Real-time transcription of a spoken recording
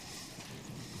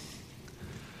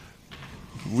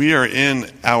We are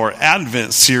in our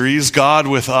Advent series, God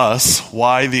with Us,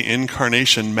 Why the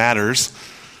Incarnation Matters.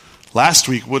 Last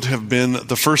week would have been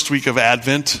the first week of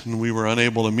Advent, and we were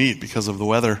unable to meet because of the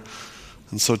weather.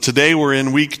 And so today we're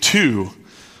in week 2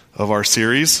 of our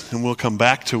series, and we'll come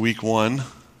back to week 1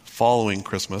 following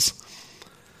Christmas.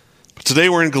 But today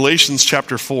we're in Galatians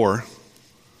chapter 4,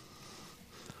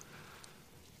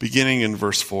 beginning in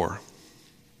verse 4.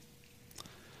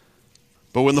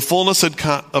 But when the fullness of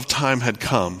time had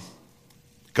come,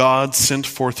 God sent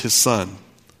forth his Son,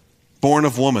 born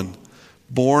of woman,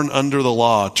 born under the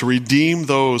law, to redeem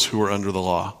those who were under the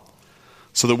law,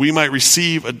 so that we might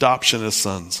receive adoption as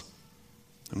sons.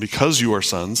 And because you are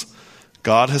sons,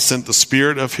 God has sent the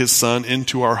Spirit of his Son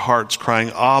into our hearts,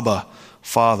 crying, Abba,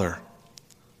 Father.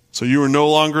 So you are no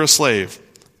longer a slave,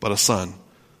 but a son.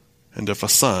 And if a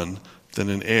son, then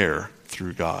an heir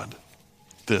through God.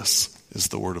 This is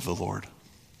the word of the Lord.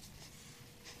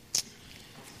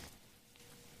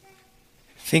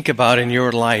 Think about in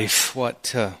your life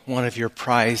what one of your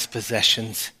prized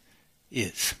possessions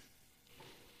is.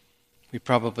 We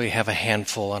probably have a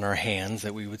handful on our hands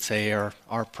that we would say are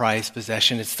our prized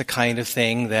possession. It's the kind of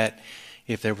thing that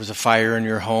if there was a fire in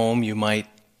your home, you might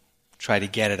try to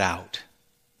get it out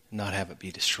and not have it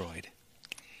be destroyed.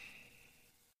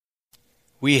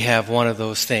 We have one of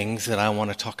those things that I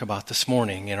want to talk about this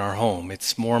morning in our home.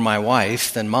 It's more my wife's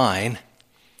than mine.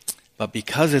 But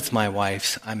because it's my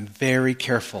wife's, I'm very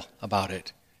careful about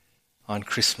it on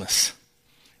Christmas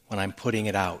when I'm putting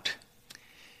it out.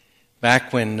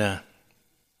 Back when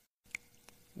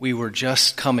we were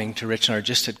just coming to Richland, or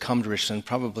just had come to Richland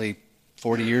probably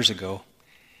 40 years ago,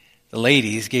 the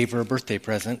ladies gave her a birthday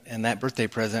present, and that birthday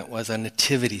present was a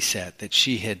nativity set that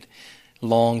she had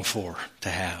longed for to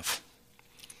have.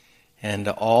 And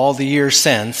all the years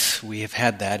since, we have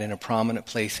had that in a prominent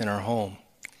place in our home.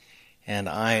 And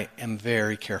I am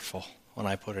very careful when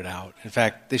I put it out. In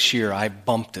fact, this year I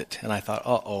bumped it, and I thought,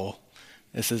 uh-oh,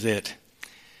 this is it.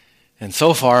 And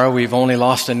so far, we've only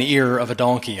lost an ear of a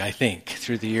donkey, I think,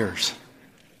 through the years.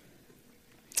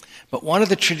 But one of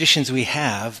the traditions we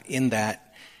have in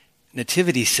that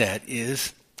nativity set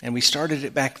is, and we started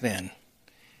it back then,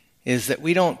 is that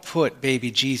we don't put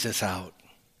baby Jesus out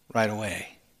right away.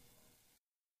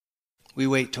 We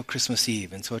wait till Christmas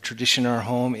Eve. And so a tradition in our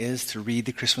home is to read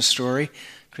the Christmas story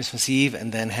Christmas Eve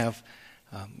and then have,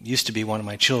 used to be one of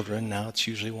my children, now it's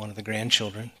usually one of the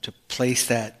grandchildren, to place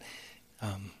that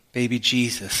baby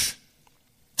Jesus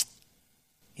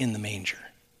in the manger.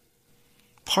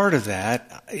 Part of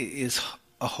that is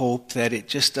a hope that it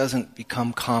just doesn't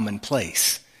become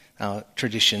commonplace. Now,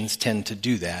 traditions tend to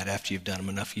do that after you've done them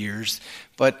enough years,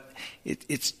 but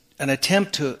it's an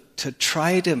attempt to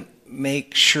try to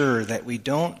make sure that we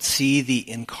don't see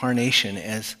the incarnation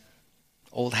as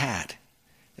old hat.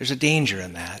 There's a danger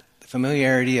in that. The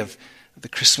familiarity of the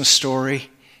Christmas story,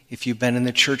 if you've been in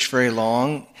the church very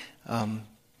long,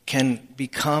 can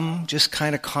become just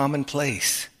kind of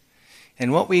commonplace.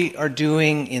 And what we are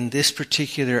doing in this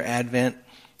particular Advent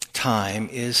time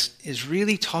is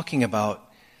really talking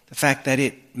about the fact that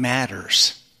it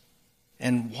matters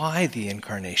and why the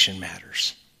incarnation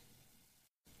matters.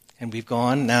 And we've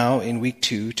gone now in week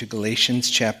 2 to Galatians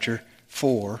chapter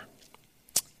 4.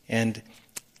 And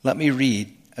let me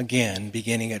read again,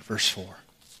 beginning at verse 4.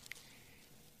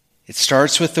 It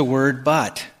starts with the word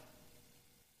but.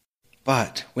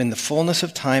 But when the fullness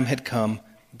of time had come,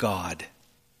 God.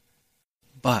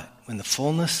 But when the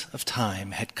fullness of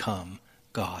time had come,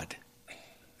 God.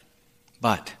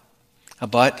 But. A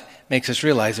but makes us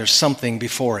realize there's something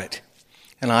before it.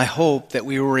 And I hope that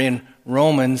we were in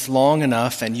Romans long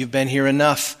enough, and you've been here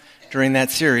enough during that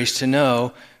series to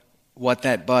know what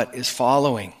that but is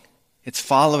following. It's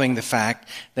following the fact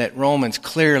that Romans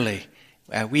clearly,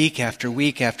 week after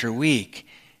week after week,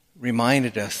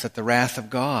 reminded us that the wrath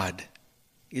of God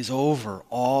is over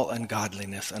all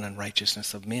ungodliness and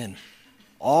unrighteousness of men.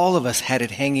 All of us had it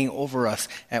hanging over us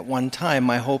at one time.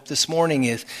 My hope this morning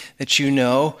is that you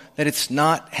know that it's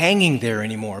not hanging there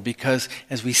anymore, because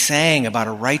as we sang about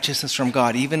a righteousness from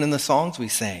God, even in the songs we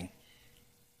sang,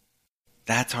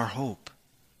 that's our hope.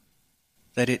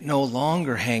 That it no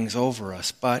longer hangs over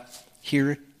us. But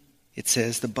here it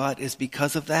says the but is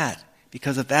because of that.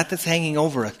 Because of that that's hanging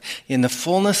over us. In the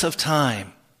fullness of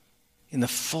time. In the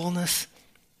fullness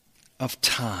of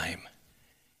time.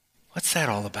 What's that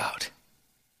all about?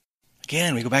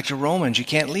 Again, we go back to Romans. You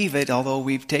can't leave it, although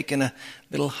we've taken a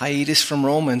little hiatus from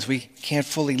Romans. We can't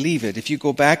fully leave it. If you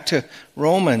go back to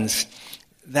Romans,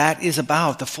 that is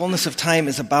about, the fullness of time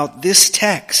is about this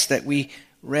text that we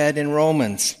read in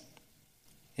Romans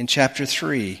in chapter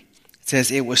 3. It says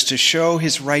it was to show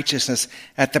his righteousness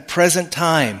at the present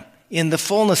time, in the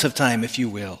fullness of time, if you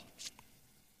will,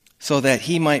 so that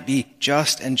he might be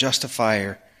just and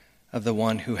justifier of the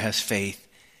one who has faith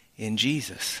in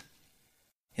Jesus.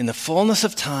 In the fullness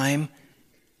of time,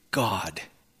 God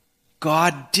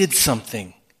did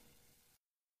something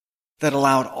that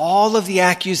allowed all of the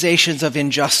accusations of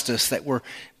injustice that were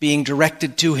being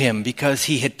directed to him because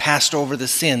he had passed over the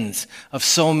sins of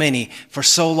so many for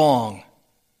so long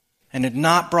and had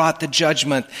not brought the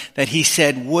judgment that he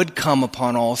said would come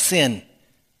upon all sin.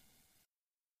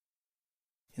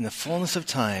 In the fullness of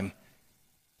time,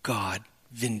 God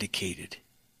vindicated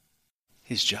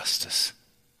his justice.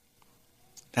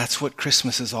 That's what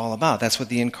Christmas is all about. That's what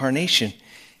the incarnation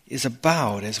is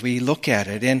about as we look at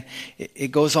it. And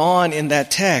it goes on in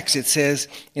that text. It says,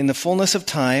 in the fullness of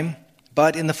time,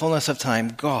 but in the fullness of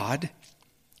time, God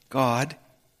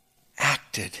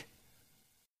acted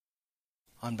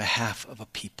on behalf of a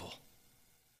people.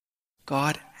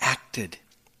 God acted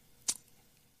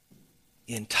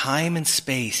in time and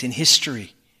space, in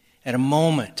history, at a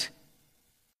moment,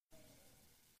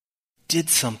 did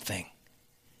something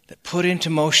that put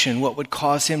into motion what would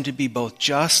cause him to be both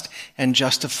just and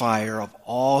justifier of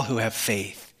all who have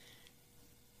faith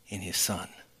in his Son.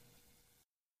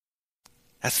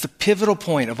 That's the pivotal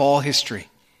point of all history.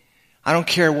 I don't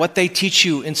care what they teach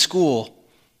you in school.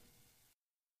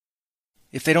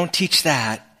 If they don't teach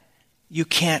that, you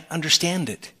can't understand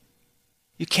it.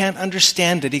 You can't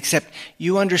understand it except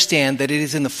you understand that it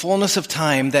is in the fullness of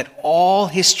time that all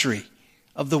history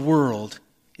of the world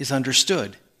is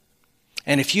understood.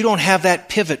 And if you don't have that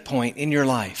pivot point in your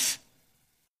life,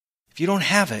 if you don't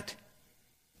have it,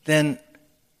 then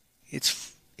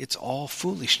it's all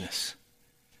foolishness.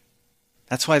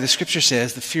 That's why the scripture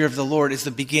says the fear of the Lord is the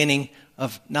beginning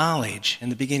of knowledge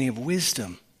and the beginning of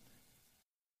wisdom.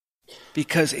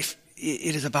 Because if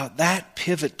it is about that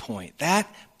pivot point,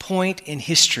 that point in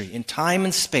history, in time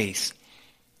and space,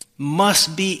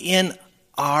 must be in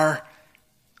our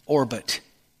orbit.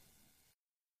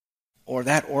 Or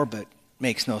that orbit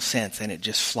makes no sense and it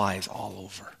just flies all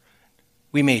over.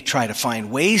 We may try to find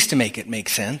ways to make it make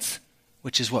sense,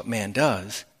 which is what man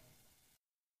does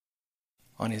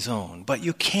on his own. But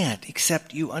you can't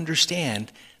except you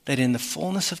understand that in the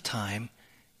fullness of time,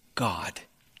 God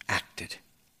acted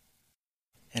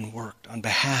and worked on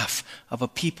behalf of a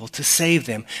people to save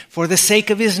them for the sake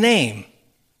of his name.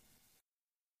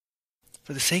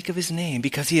 For the sake of his name,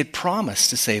 because he had promised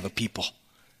to save a people.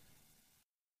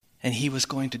 And he was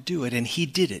going to do it, and he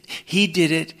did it. He did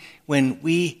it when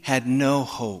we had no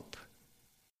hope.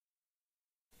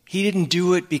 He didn't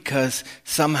do it because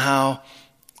somehow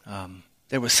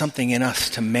there was something in us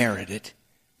to merit it.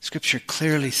 Scripture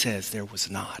clearly says there was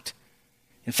not.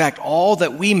 In fact, all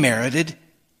that we merited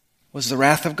was the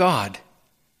wrath of God.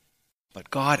 But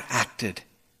God acted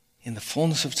in the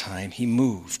fullness of time. He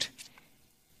moved.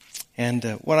 And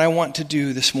what I want to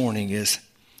do this morning is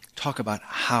talk about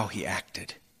how he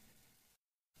acted.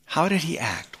 How did he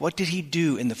act? What did he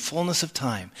do in the fullness of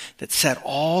time that set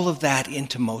all of that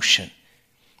into motion?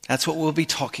 That's what we'll be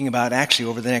talking about actually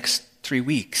over the next 3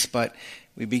 weeks. But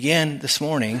we began this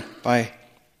morning by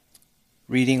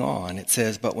reading on. It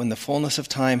says, "But when the fullness of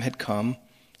time had come,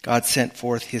 God sent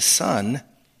forth his Son,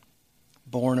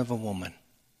 born of a woman."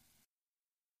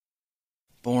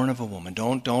 Born of a woman.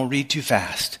 Don't read too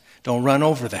fast. Don't run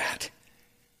over that.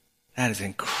 That is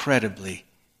incredibly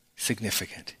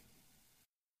significant.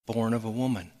 Born of a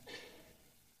woman.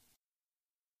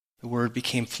 The Word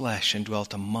became flesh and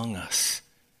dwelt among us.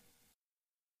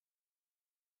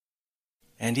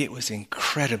 And it was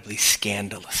incredibly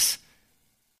scandalous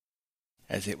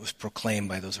as it was proclaimed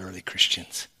by those early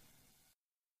Christians.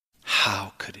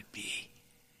 How could it be?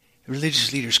 The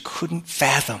religious leaders couldn't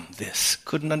fathom this,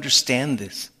 couldn't understand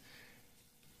this,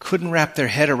 couldn't wrap their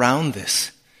head around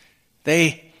this.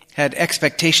 They had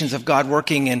expectations of God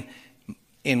working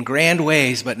in grand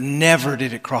ways, but never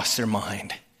did it cross their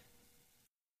mind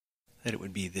that it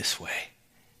would be this way.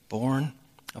 Born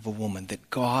of a woman, that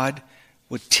God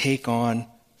would take on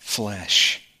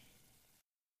flesh.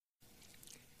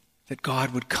 That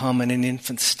God would come in an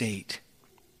infant state.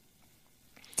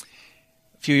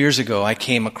 A few years ago, I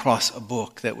came across a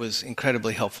book that was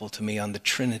incredibly helpful to me on the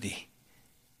Trinity.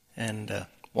 And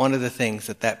one of the things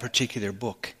that particular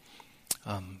book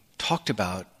talked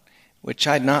about, which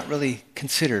I'd not really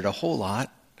considered a whole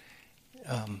lot,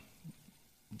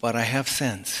 but I have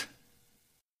since.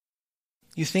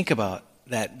 You think about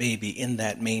that baby in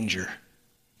that manger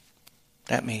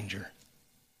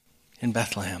in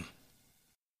Bethlehem.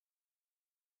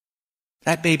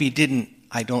 That baby didn't,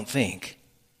 I don't think,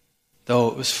 though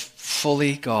it was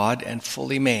fully God and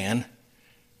fully man,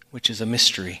 which is a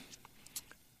mystery.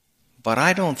 But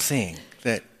I don't think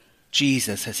that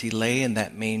Jesus, as he lay in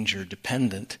that manger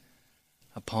dependent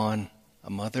upon a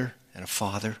mother and a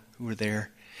father who were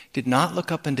there, did not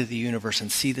look up into the universe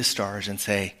and see the stars and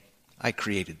say, I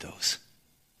created those.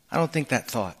 I don't think that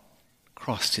thought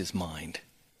crossed his mind.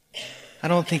 I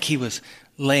don't think he was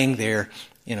laying there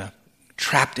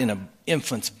trapped in an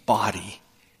infant's body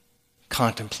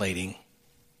contemplating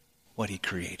what he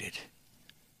created.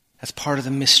 That's part of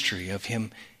the mystery of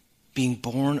him being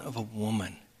born of a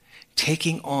woman,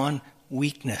 taking on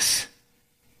weakness.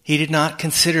 He did not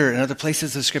consider, in other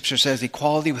places the scripture says,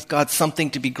 equality with God something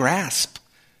to be grasped,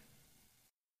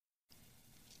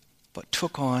 but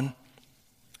took on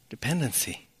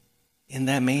dependency in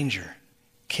that manger,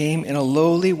 came in a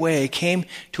lowly way, came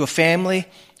to a family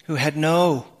who had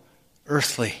no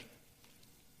earthly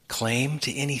claim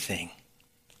to anything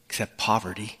except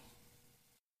poverty.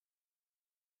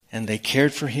 And they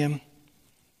cared for him.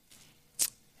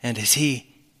 And as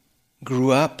he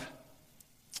grew up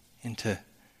into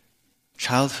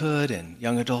childhood and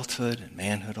young adulthood and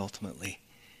manhood ultimately,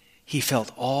 he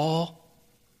felt all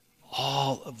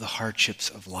of the hardships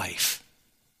of life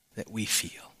that we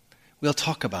feel. We'll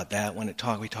talk about that when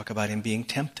we talk about him being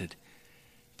tempted.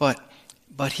 But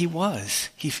he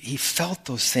felt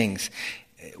those things.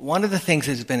 One of the things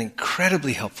that has been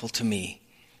incredibly helpful to me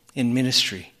in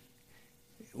ministry,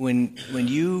 when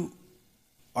you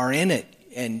are in it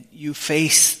and you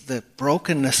face the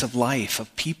brokenness of life,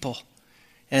 of people,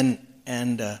 and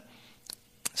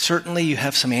certainly you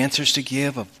have some answers to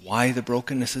give of why the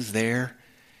brokenness is there.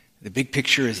 The big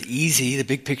picture is easy. The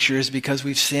big picture is because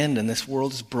we've sinned and this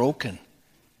world is broken.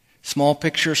 Small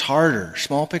picture is harder.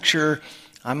 Small picture,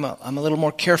 I'm a little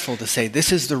more careful to say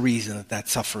this is the reason that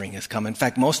suffering has come. In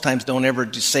fact, most times don't ever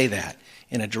just say that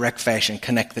in a direct fashion,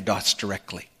 connect the dots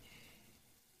directly.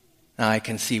 Now, I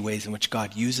can see ways in which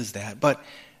God uses that. But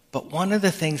one of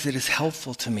the things that is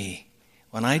helpful to me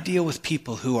when I deal with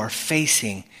people who are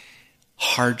facing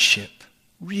hardship,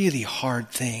 really hard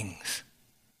things,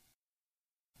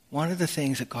 one of the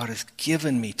things that God has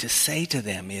given me to say to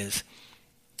them is,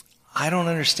 I don't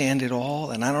understand it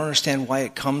all, and I don't understand why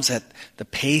it comes at the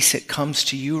pace it comes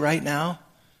to you right now.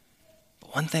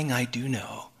 But one thing I do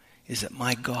know is that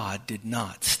my God did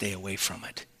not stay away from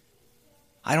it.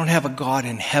 I don't have a God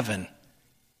in heaven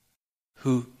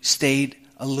who stayed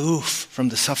aloof from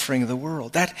the suffering of the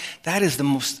world. That is the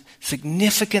most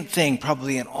significant thing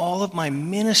probably in all of my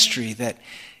ministry that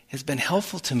has been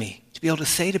helpful to me, to be able to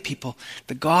say to people,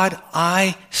 the God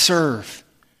I serve,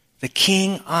 the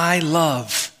King I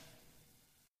love,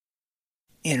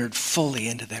 entered fully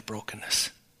into that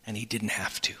brokenness, and he didn't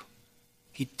have to.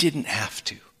 He didn't have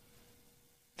to.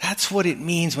 That's what it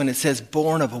means when it says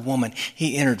born of a woman.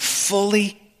 He entered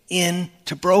fully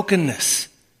into brokenness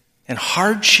and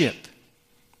hardship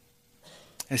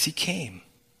as he came.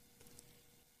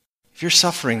 If you're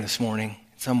suffering this morning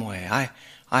in some way,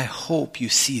 I hope you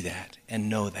see that and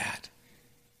know that.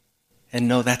 And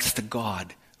know that's the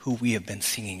God who we have been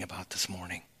singing about this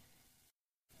morning.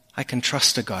 I can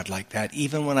trust a God like that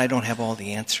even when I don't have all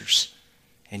the answers.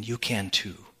 And you can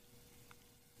too.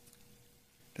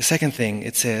 The second thing,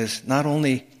 it says, not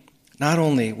only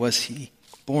was he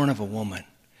born of a woman,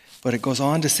 but it goes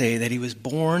on to say that he was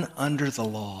born under the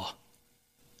law.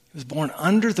 He was born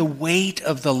under the weight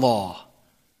of the law.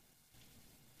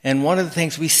 And one of the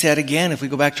things we said again, if we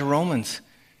go back to Romans,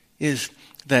 is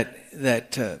that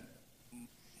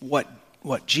what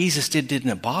Jesus didn't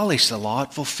abolish the law,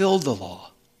 it fulfilled the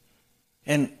law.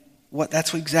 And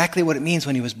that's exactly what it means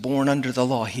when he was born under the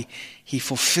law. He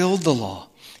fulfilled the law.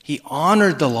 He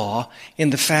honored the law in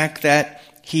the fact that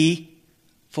he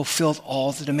fulfilled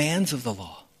all the demands of the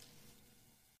law.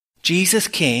 Jesus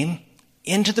came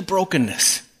into the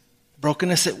brokenness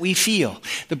that we feel,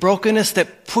 the brokenness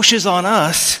that pushes on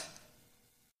us,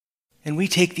 and we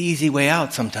take the easy way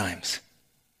out sometimes.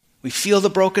 We feel the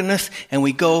brokenness and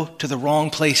we go to the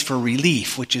wrong place for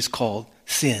relief, which is called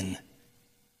sin.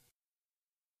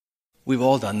 We've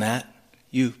all done that.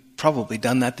 You've probably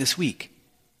done that this week,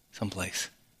 someplace.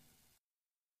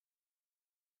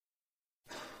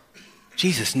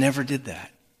 Jesus never did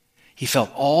that. He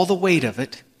felt all the weight of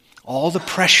it, all the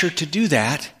pressure to do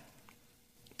that,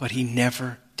 but he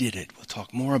never did it. We'll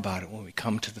talk more about it when we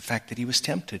come to the fact that he was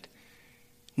tempted.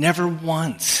 Never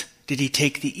once did he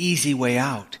take the easy way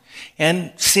out.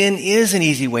 And sin is an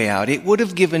easy way out. It would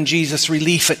have given Jesus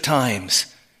relief at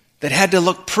times that had to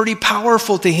look pretty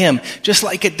powerful to him, just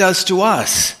like it does to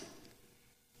us,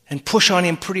 and push on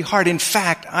him pretty hard. In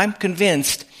fact, I'm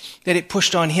convinced that it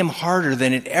pushed on him harder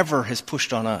than it ever has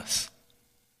pushed on us.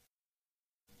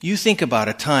 You think about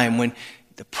a time when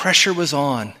the pressure was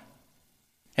on,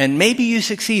 and maybe you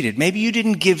succeeded. Maybe you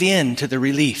didn't give in to the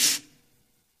relief.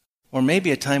 Or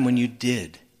maybe a time when you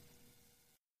did.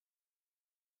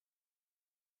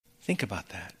 Think about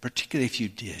that, particularly if you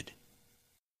did.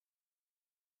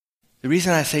 The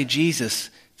reason I say Jesus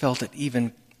felt it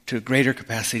even to a greater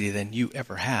capacity than you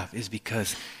ever have is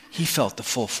because he felt the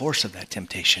full force of that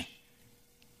temptation.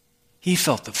 He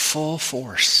felt the full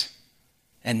force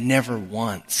and never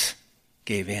once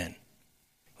gave in.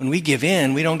 When we give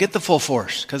in, we don't get the full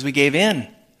force because we gave in.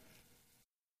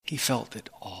 He felt it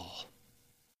all.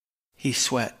 He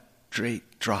sweat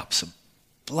drops of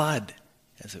blood,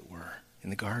 as it were,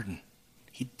 in the garden.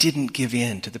 He didn't give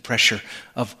in to the pressure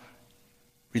of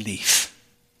relief.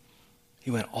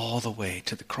 He went all the way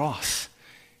to the cross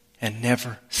and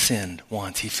never sinned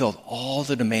once. He filled all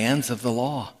the demands of the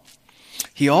law.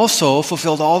 He also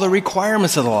fulfilled all the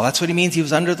requirements of the law. That's what he means. He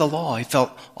was under the law. He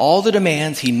felt all the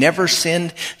demands. He never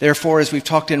sinned. Therefore, as we've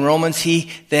talked in Romans,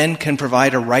 he then can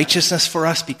provide a righteousness for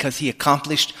us because he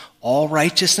accomplished all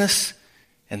righteousness.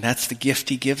 And that's the gift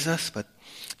he gives us. But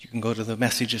you can go to the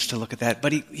messages to look at that.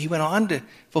 But he went on to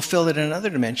fulfill it in another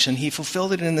dimension. He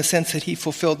fulfilled it in the sense that he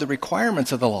fulfilled the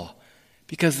requirements of the law.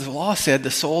 Because the law said,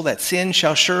 the soul that sins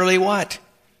shall surely what?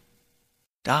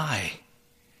 Die.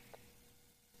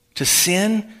 To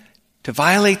sin, to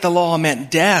violate the law meant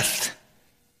death.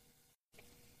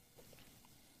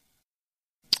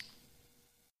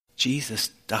 Jesus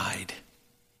died.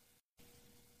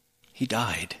 He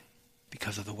died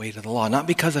because of the weight of the law. Not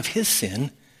because of his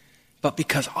sin, but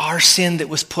because our sin that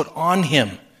was put on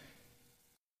him.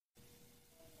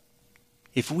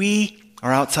 If we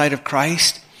are outside of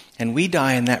Christ and we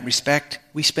die in that respect,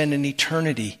 we spend an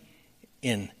eternity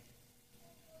in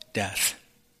death.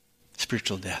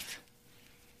 Spiritual death.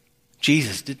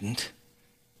 Jesus didn't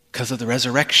because of the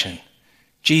resurrection.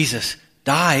 Jesus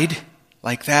died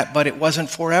like that, but it wasn't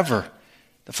forever.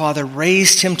 The Father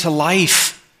raised him to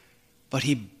life, but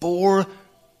he bore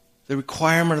the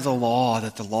requirement of the law,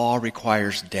 that the law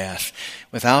requires death.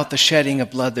 Without the shedding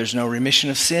of blood, there's no remission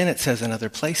of sin, it says in other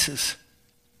places.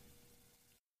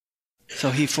 So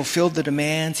he fulfilled the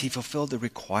demands, he fulfilled the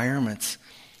requirements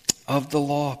of the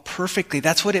law perfectly.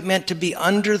 That's what it meant to be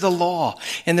under the law.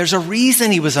 And there's a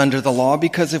reason he was under the law,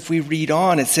 because if we read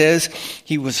on, it says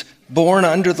he was born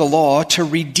under the law to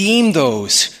redeem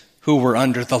those who were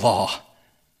under the law.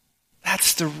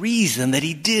 That's the reason that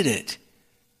he did it.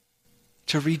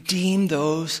 To redeem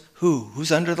those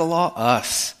who's under the law?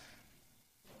 Us.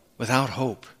 Without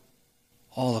hope.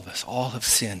 All of us, all have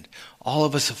sinned. All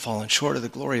of us have fallen short of the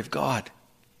glory of God.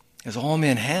 As all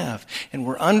men have. And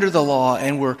we're under the law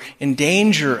and we're in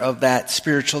danger of that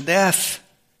spiritual death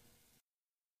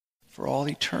for all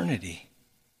eternity.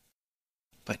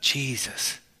 But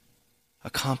Jesus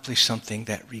accomplished something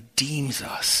that redeems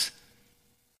us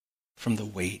from the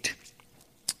weight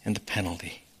and the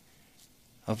penalty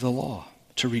of the law.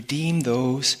 To redeem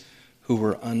those who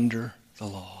were under the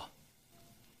law.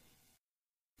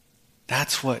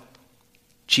 That's what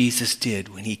Jesus did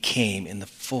when he came in the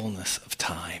fullness of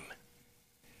time.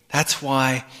 That's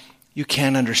why you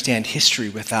can't understand history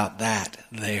without that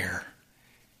there.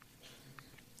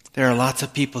 There are lots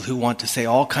of people who want to say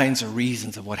all kinds of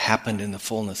reasons of what happened in the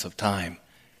fullness of time.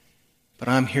 But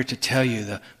I'm here to tell you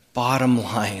the bottom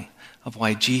line of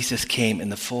why Jesus came in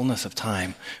the fullness of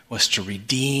time was to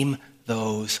redeem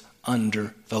those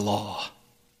under the law.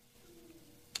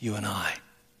 You and I.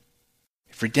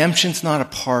 If redemption's not a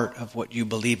part of what you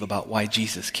believe about why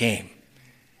Jesus came,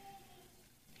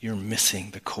 you're missing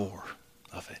the core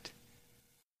of it.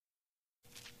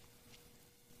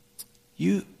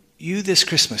 You this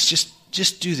Christmas,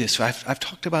 just do this. I've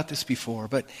talked about this before,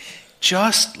 but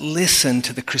just listen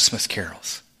to the Christmas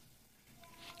carols.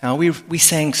 Now we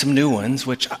sang some new ones,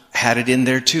 which had it in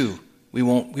there too. We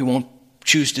won't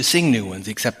choose to sing new ones,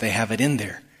 except they have it in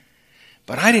there.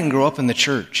 But I didn't grow up in the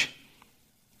church.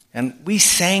 And we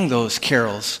sang those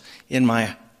carols in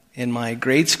my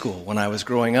grade school when I was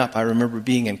growing up. I remember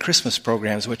being in Christmas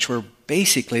programs, which were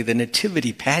basically the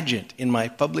nativity pageant in my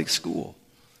public school.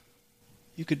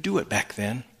 You could do it back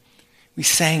then. We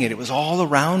sang it. It was all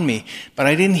around me, but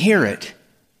I didn't hear it.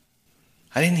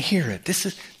 I didn't hear it. This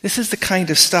is the kind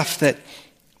of stuff that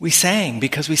we sang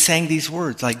because we sang these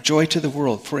words like joy to the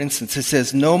world. For instance, it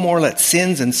says, no more let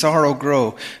sins and sorrow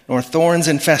grow, nor thorns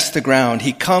infest the ground.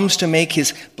 He comes to make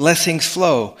his blessings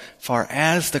flow, far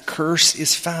as the curse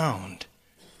is found.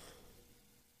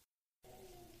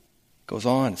 Goes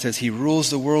on, it says, he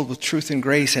rules the world with truth and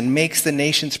grace and makes the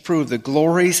nations prove the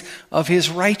glories of his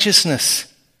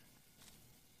righteousness,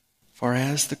 far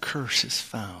as the curse is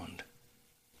found.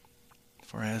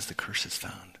 for as the curse is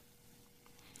found.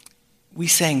 We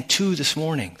sang 2 this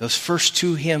morning, those first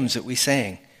 2 hymns that we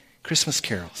sang, Christmas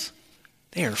carols.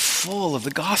 They are full of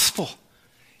the gospel.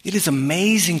 It is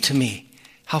amazing to me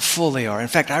how full they are. In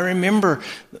fact, I remember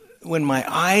when my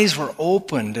eyes were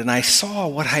opened and I saw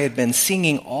what I had been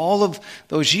singing all of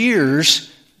those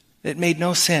years, it made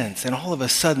no sense. And all of a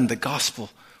sudden, the gospel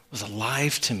was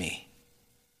alive to me.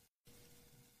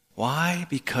 Why?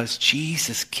 Because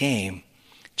Jesus came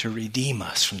to redeem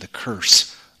us from the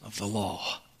curse of the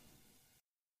law.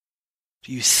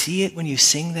 Do you see it when you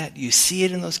sing that? Do you see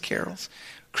it in those carols?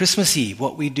 Christmas Eve,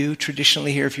 what we do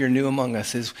traditionally here, if you're new among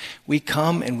us, is we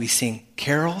come and we sing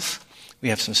carols. We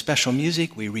have some special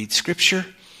music. We read scripture.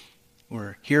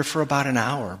 We're here for about an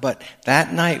hour. But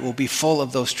that night will be full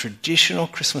of those traditional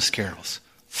Christmas carols,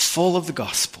 full of the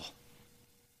gospel.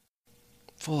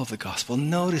 Full of the gospel.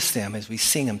 Notice them as we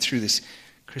sing them through this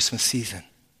Christmas season.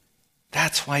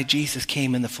 That's why Jesus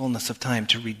came in the fullness of time,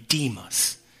 to redeem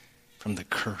us from the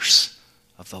curse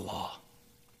of the law.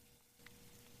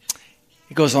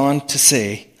 He goes on to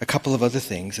say a couple of other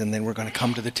things, and then we're going to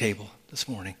come to the table this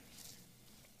morning.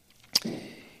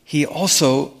 He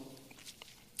also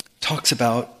talks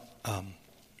about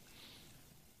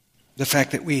the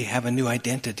fact that we have a new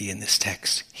identity in this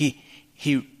text. He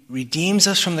redeems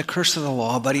us from the curse of the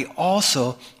law, but he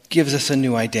also gives us a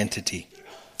new identity.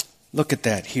 Look at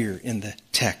that here in the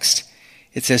text.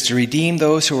 It says to redeem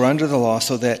those who are under the law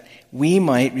so that we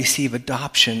might receive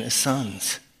adoption as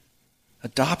sons.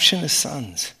 Adoption as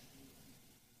sons.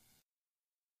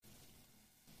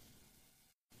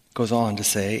 Goes on to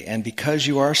say, and because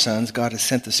you are sons, God has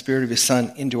sent the Spirit of His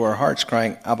Son into our hearts,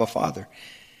 crying, Abba, Father.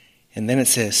 And then it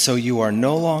says, so you are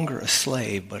no longer a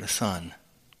slave, but a son.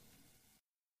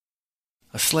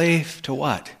 A slave to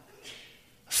what?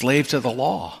 A slave to the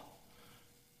law.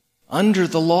 Under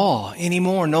the law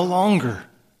anymore, no longer.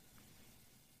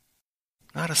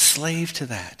 Not a slave to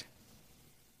that,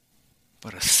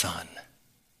 but a son.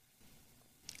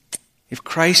 If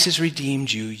Christ has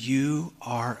redeemed you, you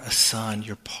are a son.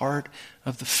 You're part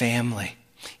of the family.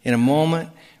 In a moment,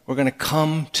 we're going to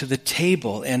come to the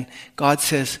table, and God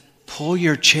says, pull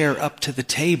your chair up to the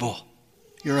table.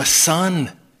 You're a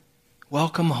son.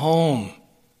 Welcome home.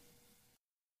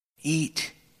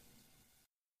 Eat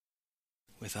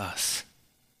with us.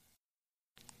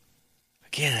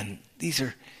 Again, these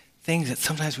are things that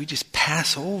sometimes we just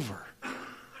pass over.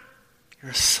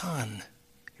 You're a son.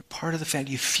 You're part of the family.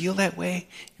 Do you feel that way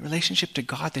in relationship to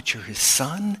God, that you're His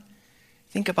son?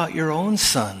 Think about your own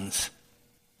sons,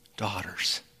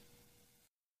 daughters.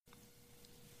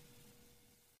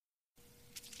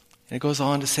 And it goes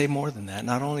on to say more than that.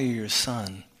 Not only are you a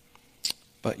son,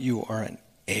 but you are an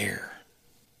heir.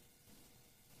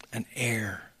 An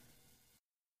heir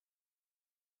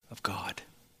of God.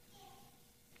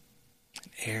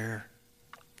 An heir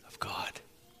of God.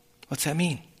 What's that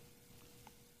mean?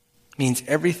 It means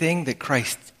everything that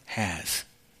Christ has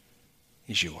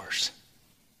is yours.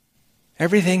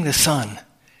 Everything the Son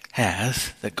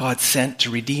has, that God sent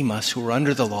to redeem us who are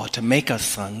under the law, to make us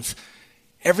sons,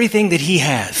 everything that He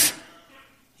has,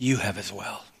 you have as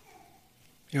well.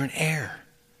 You're an heir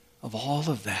of all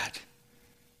of that.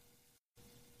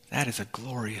 That is a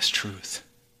glorious truth.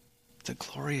 It's a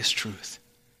glorious truth.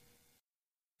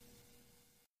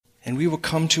 And we will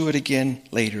come to it again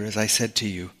later, as I said to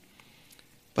you.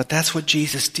 But that's what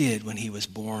Jesus did when He was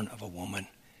born of a woman,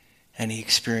 and He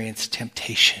experienced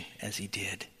temptation as He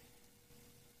did.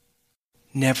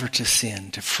 Never to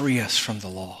sin, to free us from the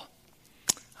law.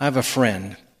 I have a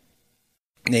friend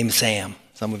named Sam.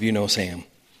 Some of you know Sam.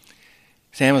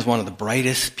 Sam is one of the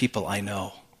brightest people I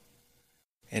know.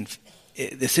 And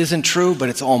this isn't true, but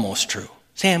it's almost true.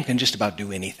 Sam can just about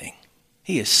do anything.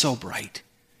 He is so bright.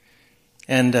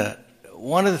 And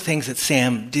one of the things that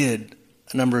Sam did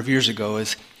a number of years ago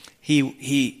is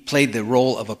he played the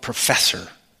role of a professor,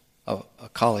 a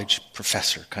college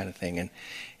professor kind of thing,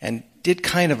 and did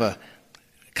kind of a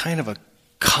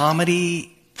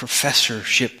comedy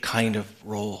professorship kind of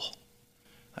role.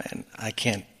 And I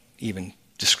can't even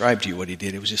describe to you what he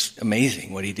did. It was just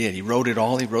amazing what he did. He wrote it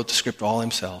all. He wrote the script all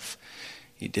himself.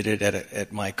 He did it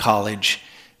at my college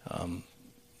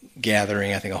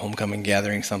gathering, I think a homecoming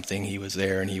gathering, something. He was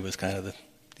there, and he was kind of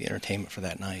the entertainment for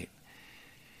that night.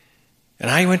 And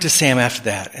I went to Sam after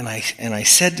that, and I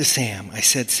said to Sam,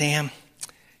 Sam,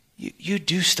 you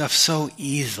do stuff so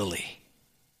easily.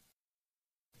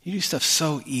 You do stuff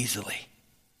so easily.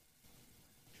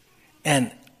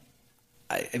 And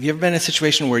have you ever been in a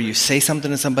situation where you say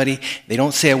something to somebody, they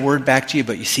don't say a word back to you,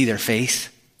 but you see their face?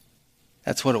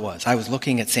 That's what it was. I was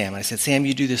looking at Sam, and I said, Sam,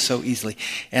 you do this so easily.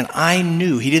 And I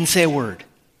knew, he didn't say a word,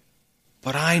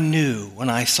 But I knew when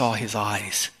I saw his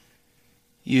eyes,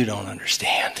 you don't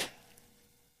understand.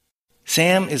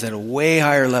 Sam is at a way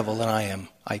higher level than I am,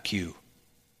 IQ.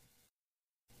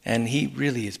 And he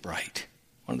really is bright.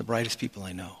 One of the brightest people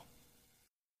I know.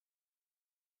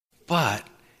 But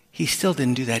he still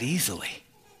didn't do that easily.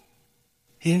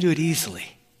 He didn't do it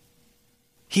easily.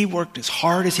 He worked as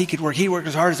hard as he could work. He worked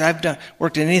as hard as I've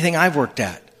worked in anything I've worked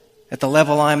at the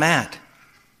level I'm at,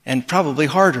 and probably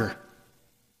harder.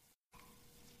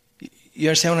 You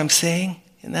understand what I'm saying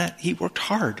in that? He worked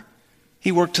hard.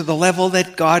 He worked to the level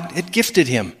that God had gifted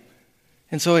him.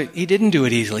 And so he didn't do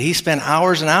it easily. He spent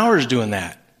hours and hours doing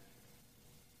that.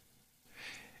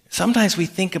 Sometimes we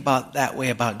think about that way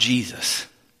about Jesus.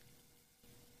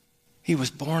 He was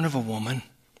born of a woman,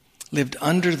 lived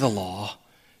under the law,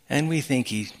 and we think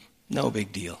he's no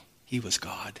big deal. He was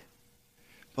God.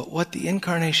 But what the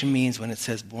incarnation means when it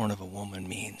says born of a woman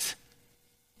means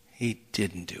he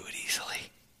didn't do it easily.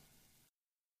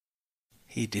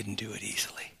 He didn't do it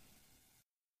easily.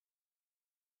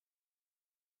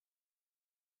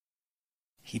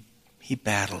 He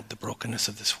battled the brokenness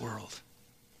of this world.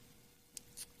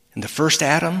 And the first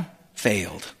Adam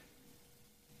failed.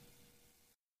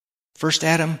 First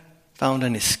Adam found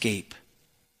an escape.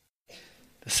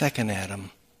 The second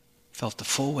Adam felt the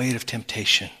full weight of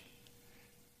temptation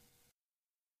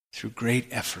through great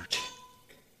effort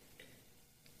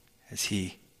as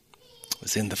he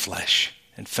was in the flesh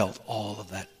and felt all of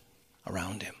that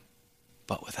around him,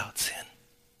 but without sin.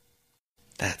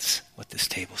 That's what this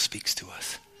table speaks to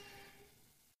us.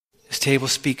 This table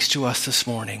speaks to us this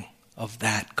morning of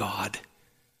that God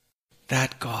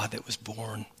that was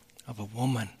born of a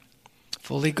woman.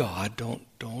 Fully God,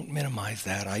 don't minimize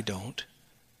that, I don't.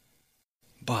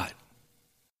 But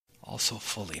also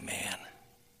fully man.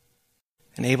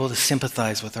 And able to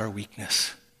sympathize with our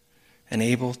weakness. And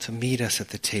able to meet us at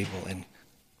the table and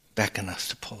beckon us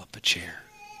to pull up a chair.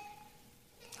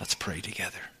 Let's pray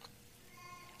together.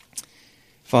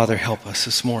 Father, help us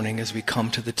this morning as we come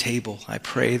to the table. I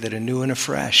pray that anew and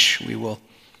afresh we will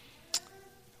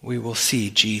see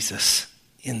Jesus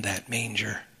in that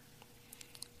manger,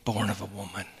 born of a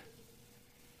woman,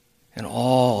 and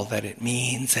all that it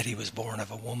means that he was born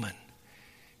of a woman,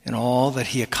 and all that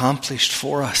he accomplished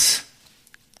for us.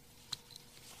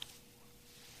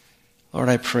 Lord,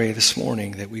 I pray this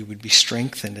morning that we would be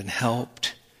strengthened and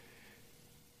helped,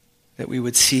 that we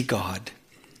would see God,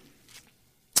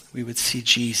 we would see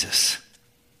Jesus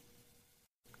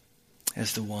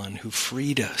as the one who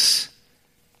freed us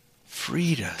from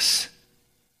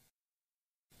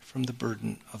the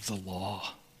burden of the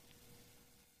law,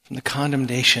 from the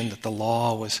condemnation that the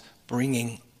law was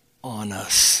bringing on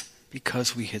us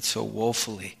because we had so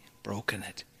woefully broken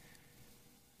it.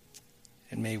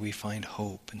 And may we find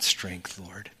hope and strength,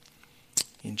 Lord,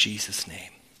 in Jesus'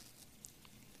 name.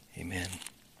 Amen.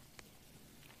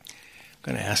 I'm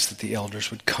going to ask that the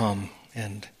elders would come,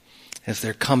 and as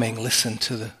they're coming, listen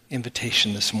to the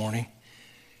invitation this morning.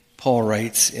 Paul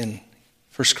writes in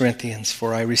 1 Corinthians,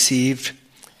 "For I received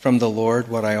from the Lord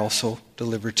what I also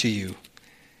delivered to you,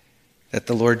 that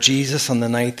the Lord Jesus, on the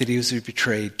night that he was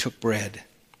betrayed, took bread.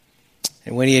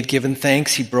 And when he had given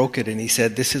thanks, he broke it, and he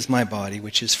said, 'This is my body,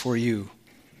 which is for you.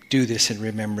 Do this in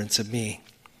remembrance of me.'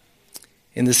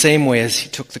 In the same way as he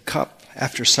took the cup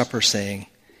after supper, saying,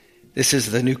 'This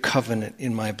is the new covenant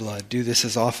in my blood. Do this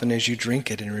as often as you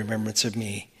drink it in remembrance of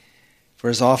me. For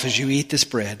as often as you eat this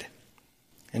bread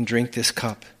and drink this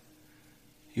cup,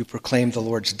 you proclaim the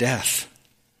Lord's death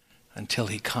until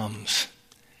he comes.'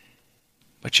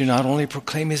 But you not only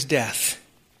proclaim his death,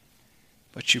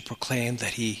 but you proclaim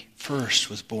that he first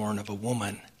was born of a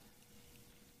woman,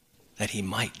 that he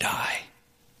might die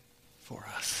for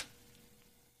us."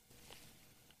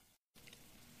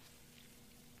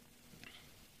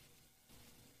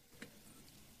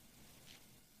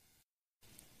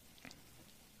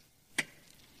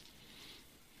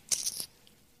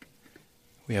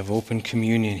 We have open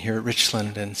communion here at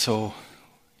Richland, and so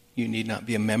you need not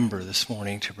be a member this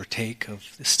morning to partake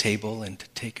of this table and to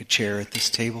take a chair at this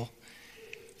table,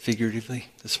 figuratively,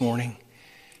 this morning.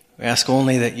 We ask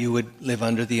only that you would live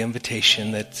under the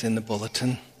invitation that's in the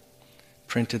bulletin,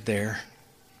 printed there.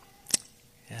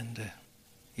 And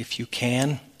if you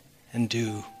can and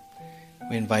do,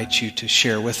 we invite you to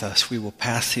share with us. We will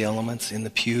pass the elements in the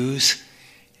pews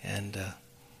and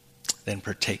then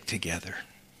partake together.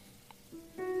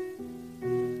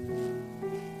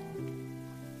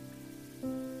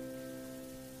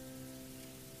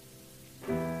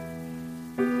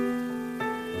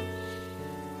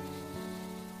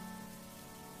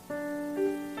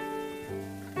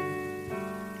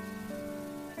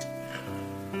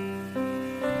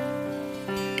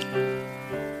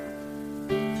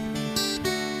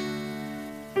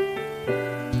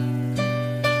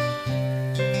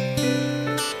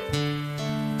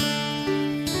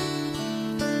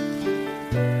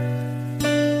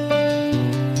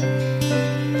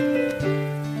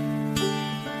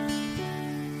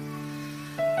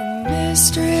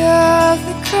 mystery of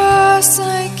the cross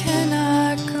I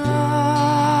cannot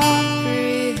comprehend,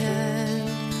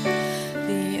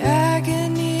 the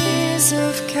agonies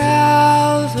of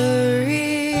Calvary.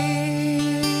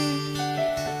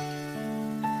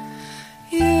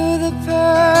 You, the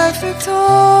perfect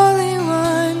Holy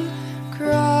One,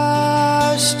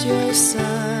 crushed your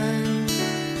Son,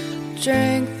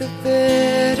 drank the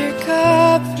bitter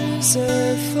cup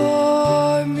reserved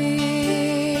for me.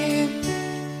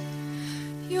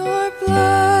 Your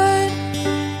blood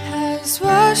has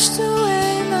washed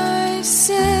away my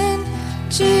sin.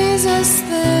 Jesus,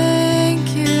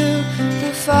 thank you.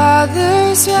 The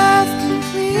Father's wrath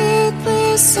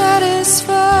completely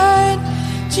satisfied.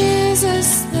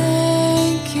 Jesus,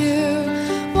 thank you.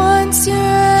 Once your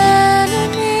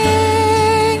enemy,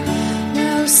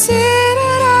 now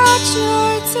seated at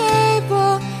your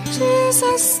table.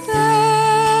 Jesus, thank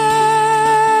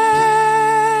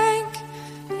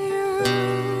you.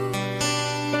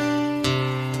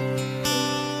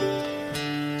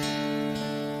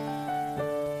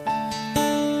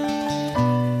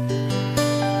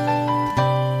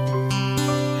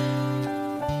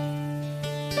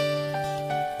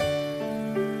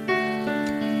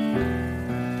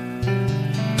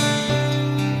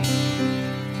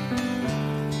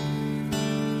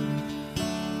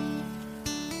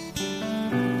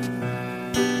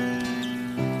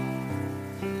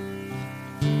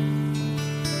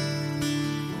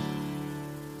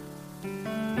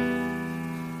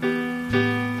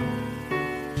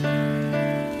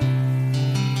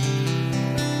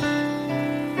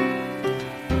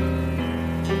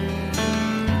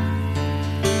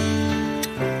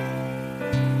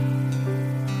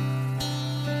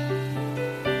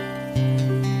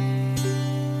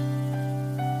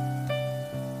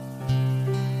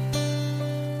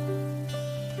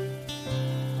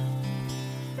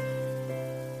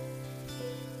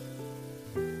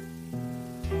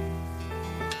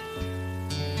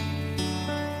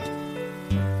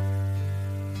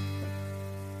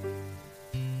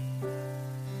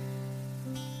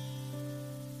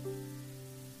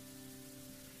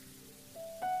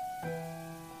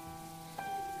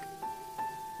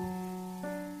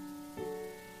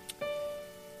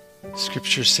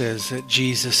 Scripture says that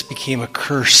Jesus became a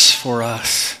curse for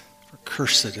us. For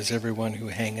cursed is everyone who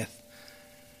hangeth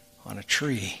on a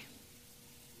tree.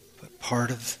 But part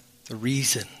of the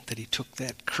reason that he took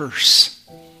that curse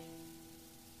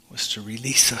was to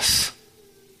release us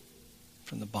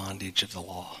from the bondage of the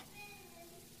law.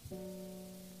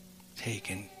 Take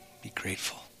and be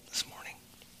grateful this morning.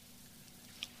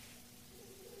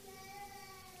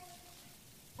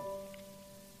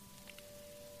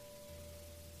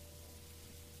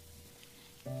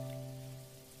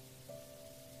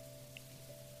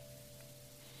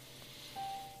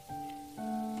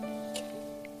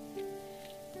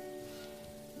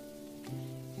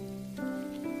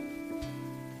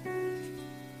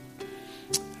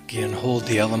 Again, hold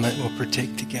the element. We'll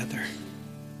partake together.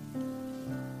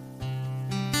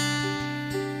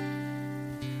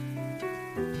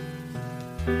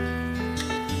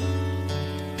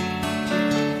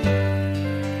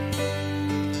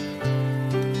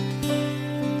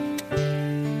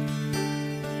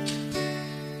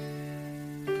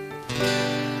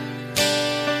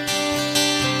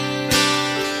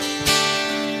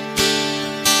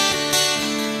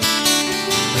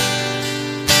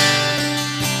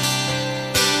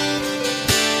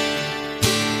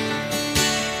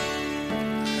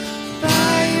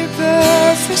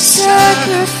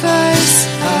 Sacrifice,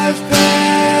 I've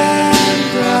been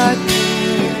brought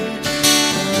near.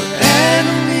 Your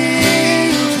enemy,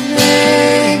 you've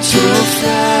made your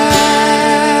friend.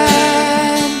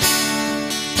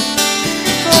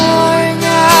 Pouring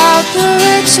out the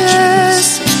riches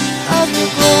of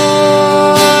your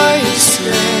glorious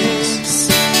grace.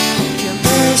 Your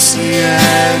mercy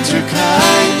and your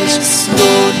kindness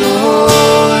know no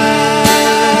end.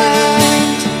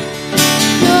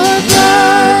 Your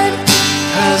blood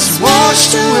has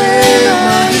washed away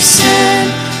my sin.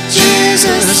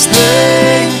 Jesus,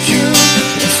 thank you.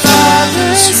 The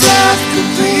Father's wrath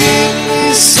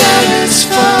completely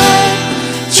satisfied.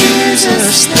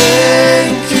 Jesus,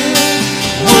 thank you.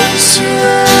 Once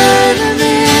your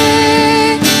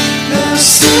enemy, now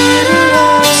seated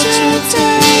at your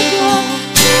table.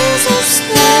 Jesus,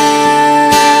 thank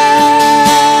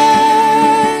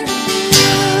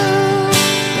you.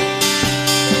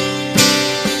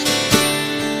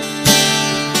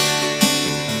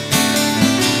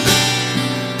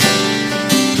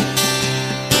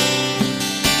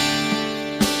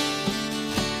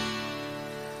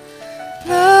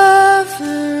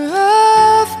 Lover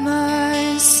of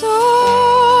my soul,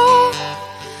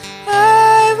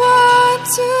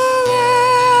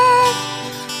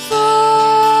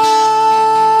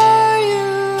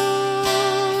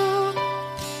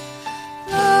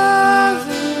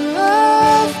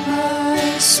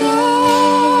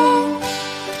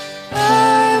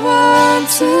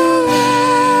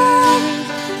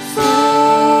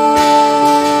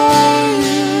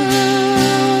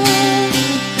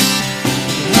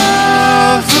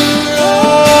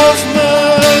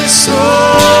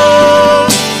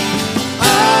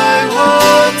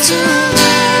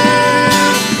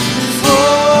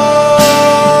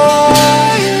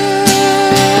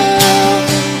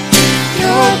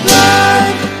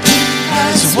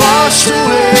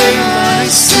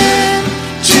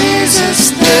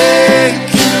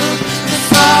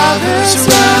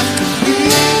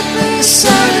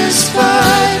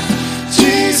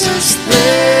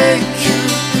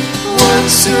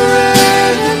 Once your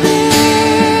enemy,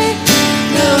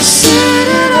 now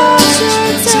seated at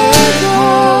your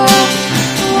table.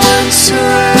 Once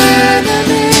your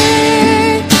enemy,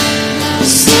 now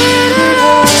seated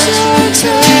at your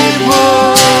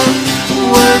table.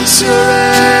 Once your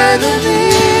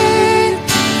enemy,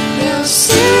 now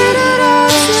seated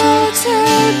at your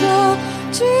table.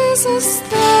 Jesus,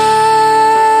 thank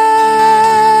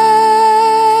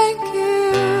you.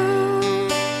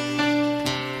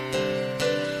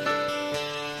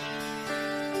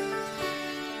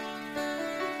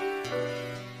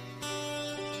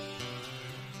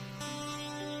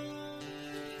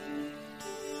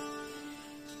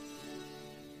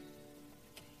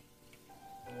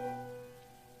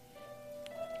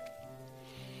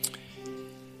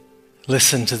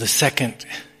 Listen to the second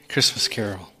Christmas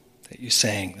carol that you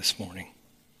sang this morning.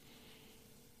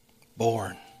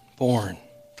 Born, born,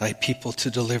 thy people to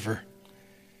deliver.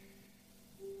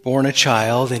 Born a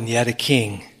child and yet a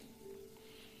king.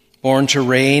 Born to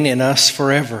reign in us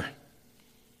forever.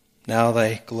 Now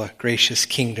thy gracious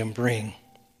kingdom bring.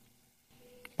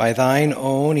 By thine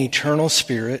own eternal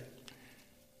Spirit,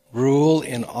 rule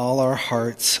in all our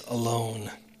hearts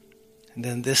alone. And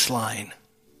then this line.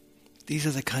 These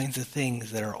are the kinds of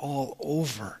things that are all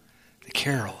over the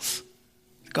carols,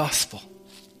 the gospel.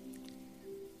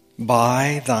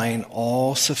 By thine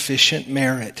all-sufficient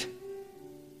merit.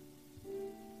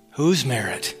 Whose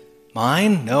merit?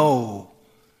 Mine? No.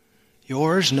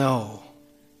 Yours? No.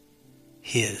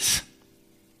 His.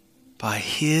 By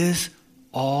his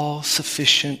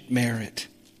all-sufficient merit,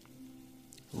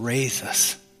 raise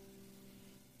us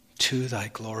to thy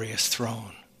glorious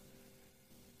throne.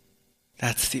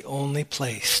 That's the only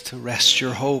place to rest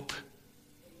your hope,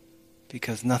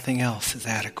 because nothing else is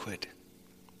adequate.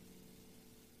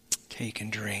 Take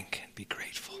and drink and be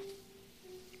grateful.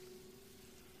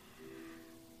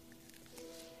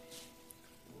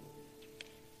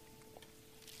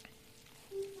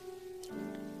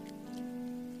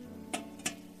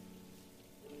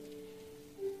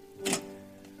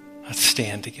 Let's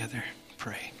stand together,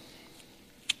 pray.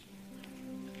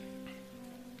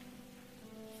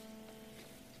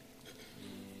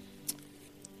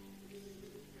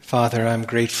 Father, I'm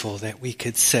grateful that we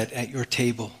could sit at your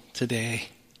table today.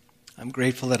 I'm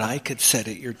grateful that I could sit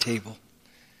at your table.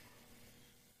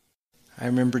 I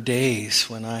remember days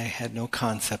when I had no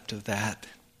concept of that.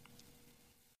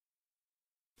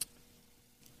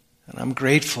 And I'm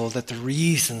grateful that the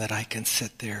reason that I can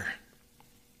sit there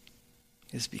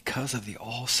is because of the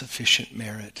all-sufficient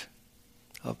merit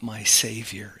of my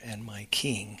Savior and my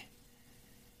King,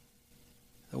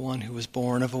 the one who was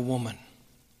born of a woman,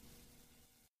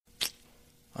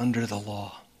 under the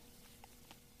law,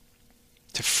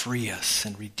 to free us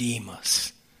and redeem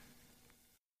us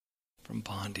from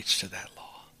bondage to that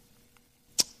law.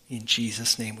 In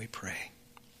Jesus' name we pray.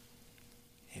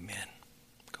 Amen.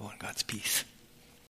 Go in God's peace.